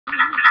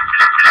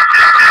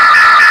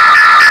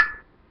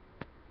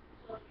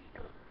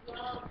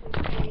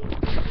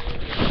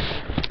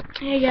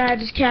Hey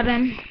guys, it's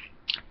Kevin,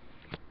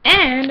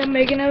 and I'm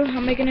making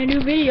a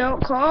new video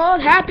called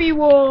Happy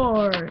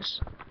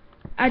Wars.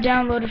 I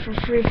downloaded for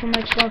free from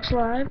Xbox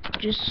Live.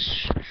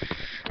 Just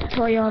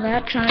tell y'all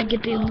that, trying to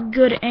get the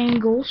good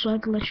angle so I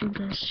can let you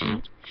guys see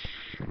it.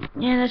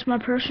 Yeah, that's my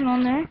person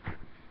on there.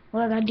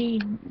 Well, I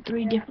did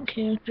 3 different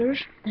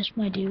characters. That's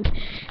my dude.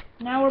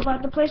 Now we're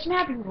about to play some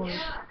Happy Wars.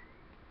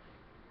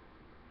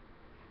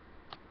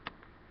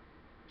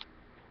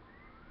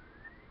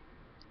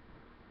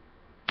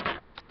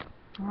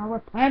 Now we're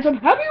playing some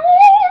Happy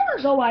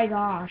Wars! Oh my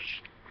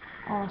gosh.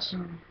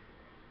 Awesome.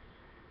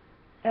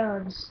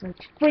 Oh, this is like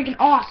freaking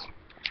awesome.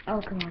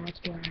 Oh, come on, let's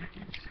go.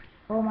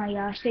 Oh my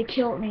gosh, they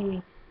killed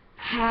me.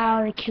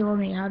 How they killed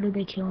me? How did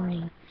they kill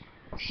me?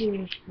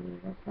 Seriously,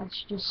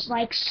 that's just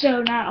like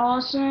so not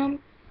awesome.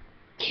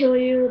 Kill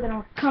you, then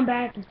I'll come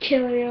back and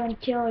kill you and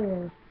kill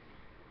you.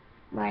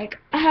 Like,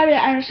 how do you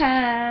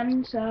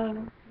understand?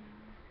 So,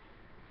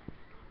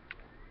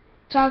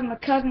 talking to my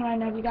cousin right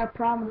now, if you got a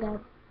problem with that,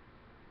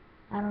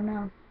 I don't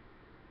know.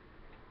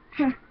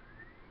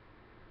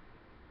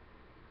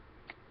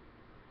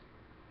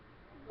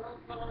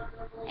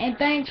 And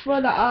thanks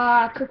for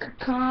the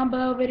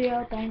combo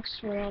video. Thanks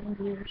for all the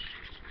views.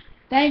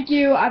 Thank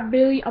you. I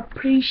really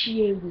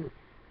appreciate it.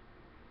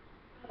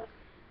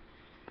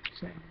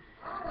 So,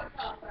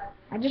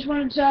 I just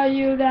want to tell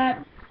you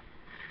that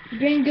you've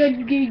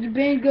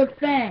been good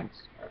fans.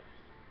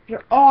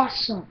 You're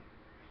awesome.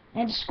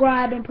 And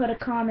subscribe and put a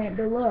comment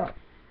below.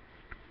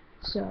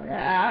 So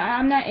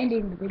I'm not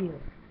ending the video.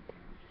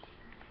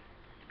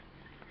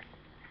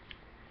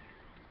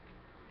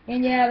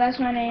 And yeah, that's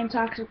my name,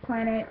 Toxic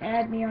Planet.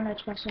 Add me on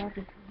Xbox Live.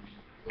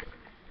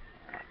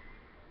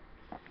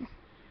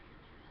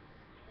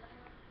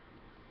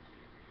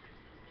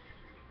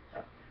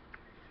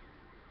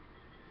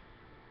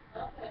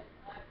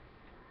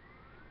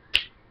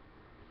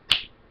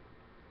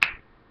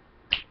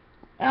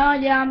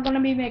 Yeah, I'm gonna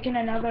be making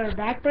another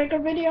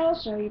backbreaker video,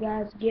 so you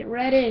guys get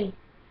ready,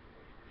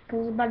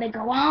 cause it's about to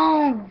go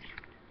on.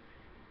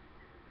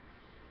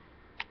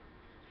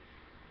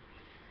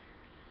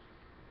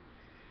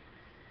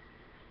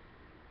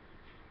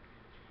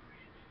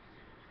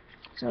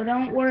 So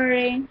don't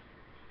worry.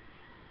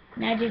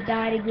 I just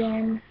died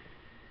again.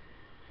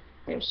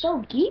 They're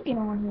so geeking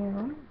on here,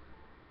 huh?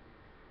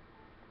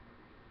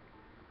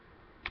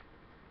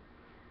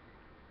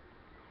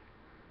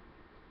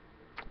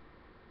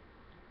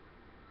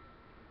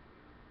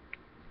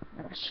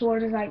 The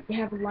sword is like, they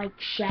have like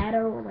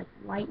shadow, like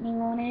lightning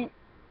on it.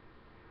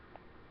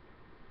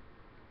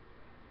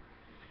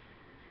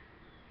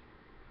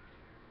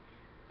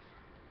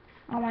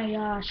 Oh my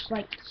gosh,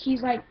 like,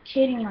 he's like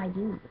kidding my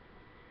dude.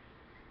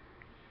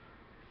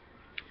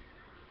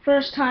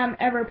 First time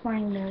ever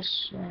playing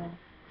this.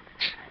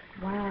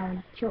 Wow,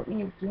 he killed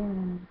me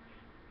again.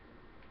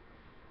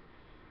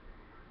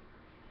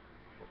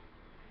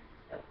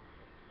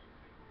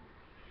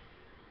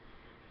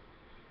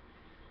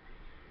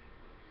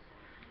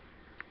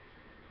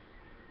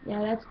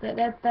 Yeah,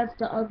 that's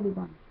the ugly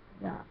one.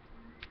 Yeah.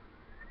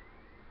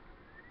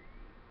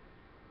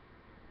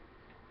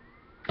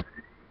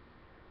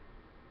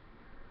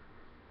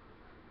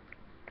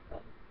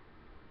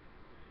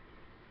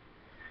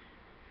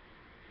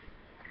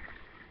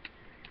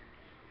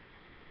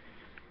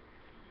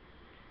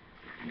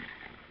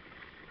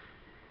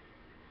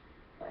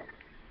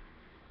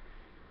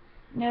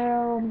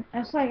 No,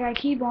 it's like I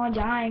keep on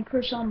dying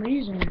for some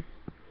reason.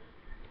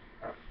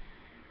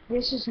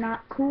 This is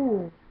not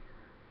cool.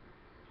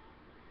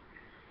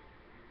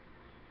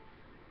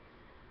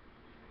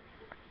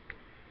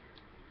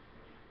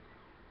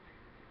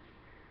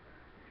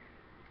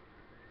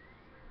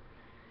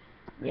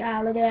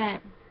 Yeah, look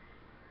at that.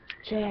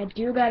 So yeah, I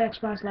do got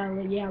Xbox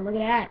Live. Yeah, look at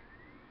that.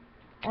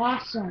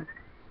 Awesome.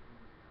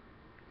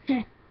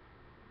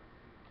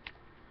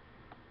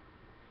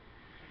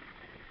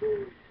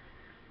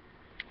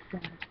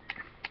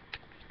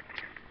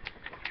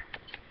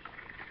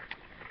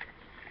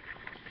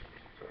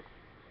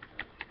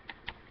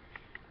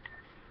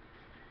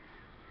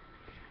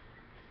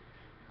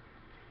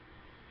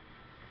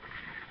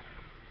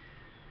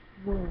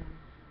 Whoa.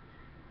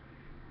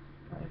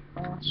 Like,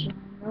 awesome.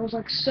 That was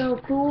like so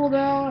cool though.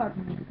 I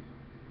mean,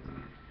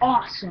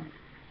 awesome.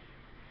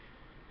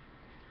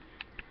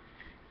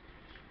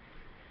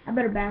 I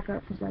better back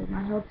up because like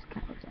my health is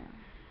kind of down.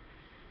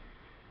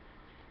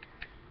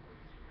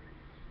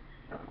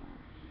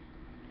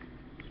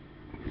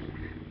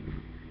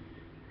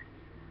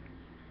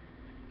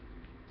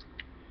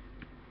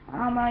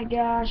 Oh my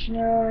gosh,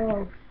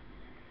 no.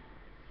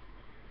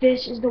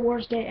 This is the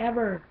worst day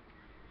ever.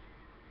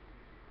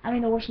 I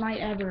mean the worst night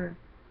ever.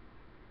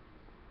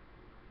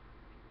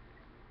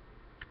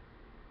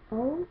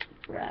 Oh,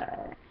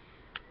 right.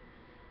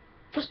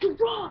 Let's do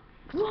run!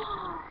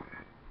 Run!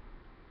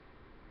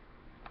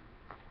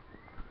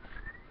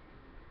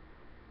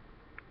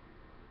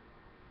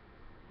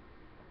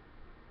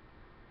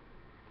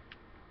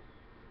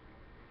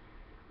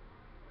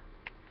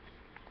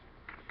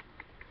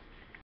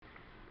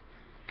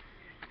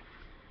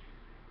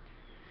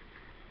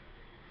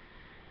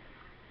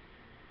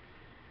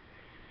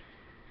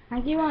 I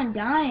keep on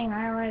dying.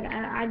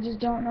 I just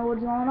don't know what's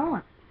going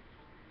on.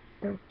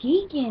 They're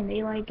geeking.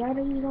 They like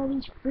gotta use all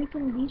these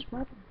freaking these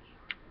weapons.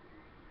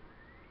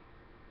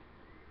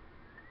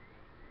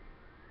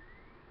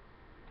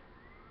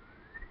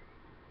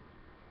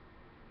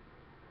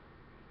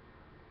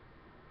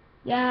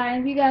 Yeah,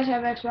 and if you guys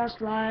have Xbox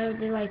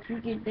Live, like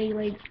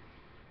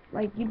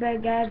you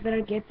guys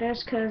better get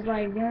this, cause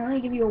like they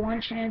only give you a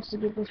one chance to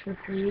get this for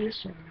free,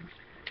 so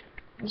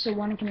it's a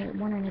one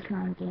in a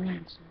kind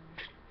game.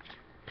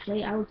 So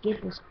I would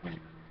get this thing.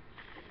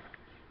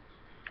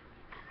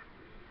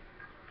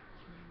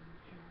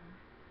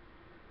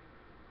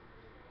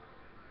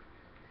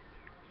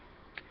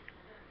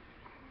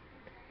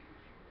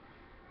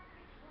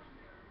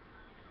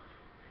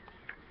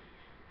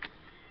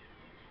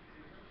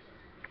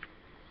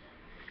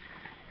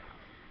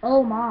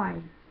 Oh my.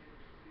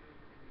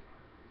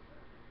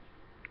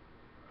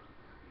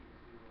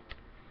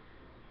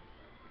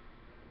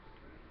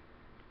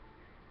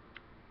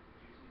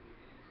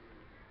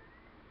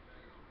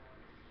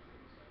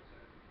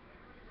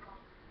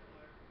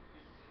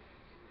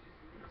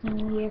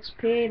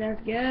 EXP,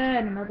 that's good.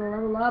 Another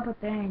level up, I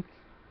think.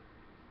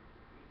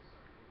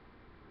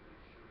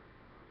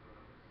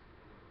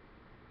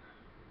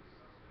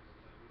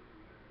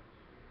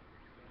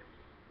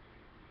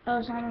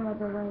 Oh, something about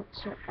the right.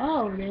 So,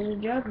 oh, there's a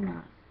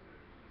juggernaut.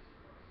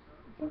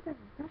 I think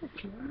that's a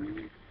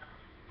juggernaut.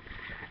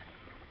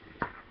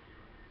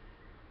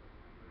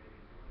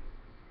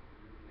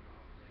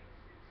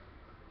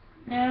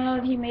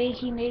 No, he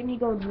made me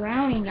go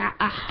drowning.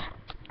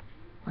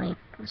 Like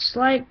it's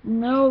like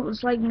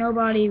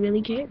nobody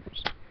really cares.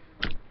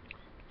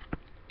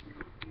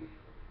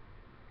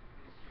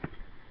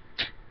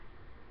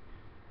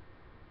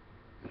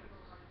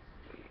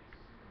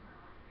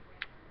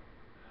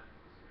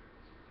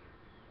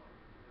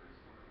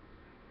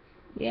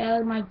 Yeah,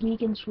 like my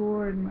geeking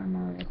sword and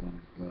another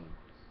thing. Great.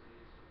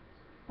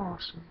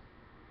 Awesome.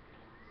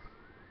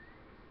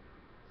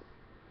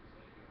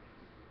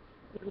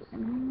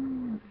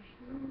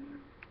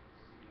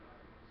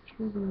 Should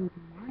we read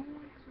my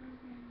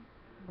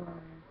or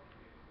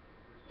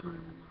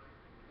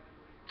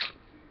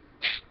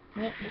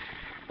the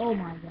oh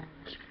my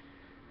gosh.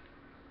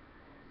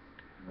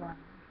 Wow.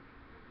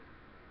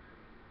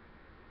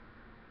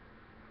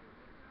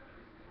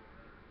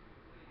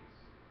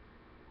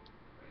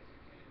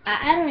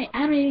 I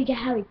don't even get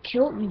how he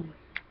killed me.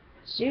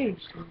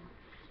 Seriously.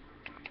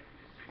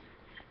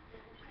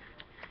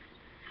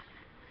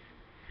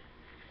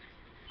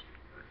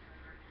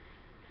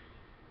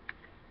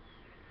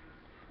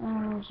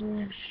 Oh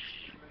gosh.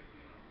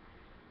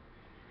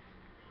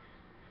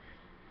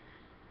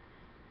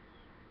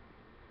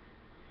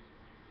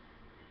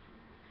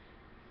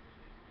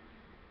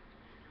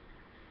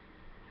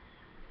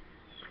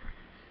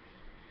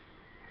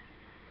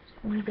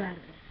 You got it.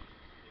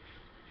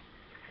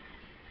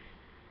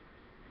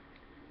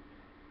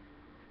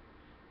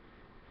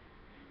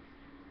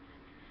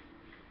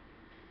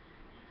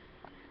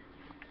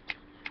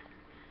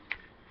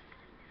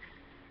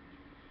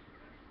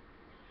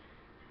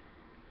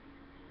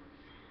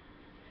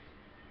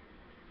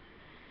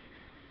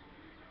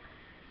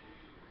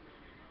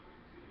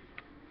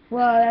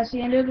 Well, that's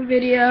the end of the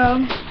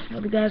video.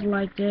 Hope you guys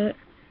liked it.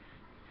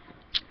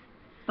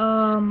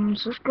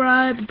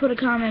 Subscribe, put a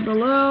comment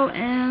below,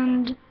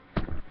 and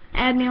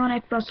add me on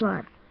Xbox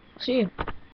Live. See you.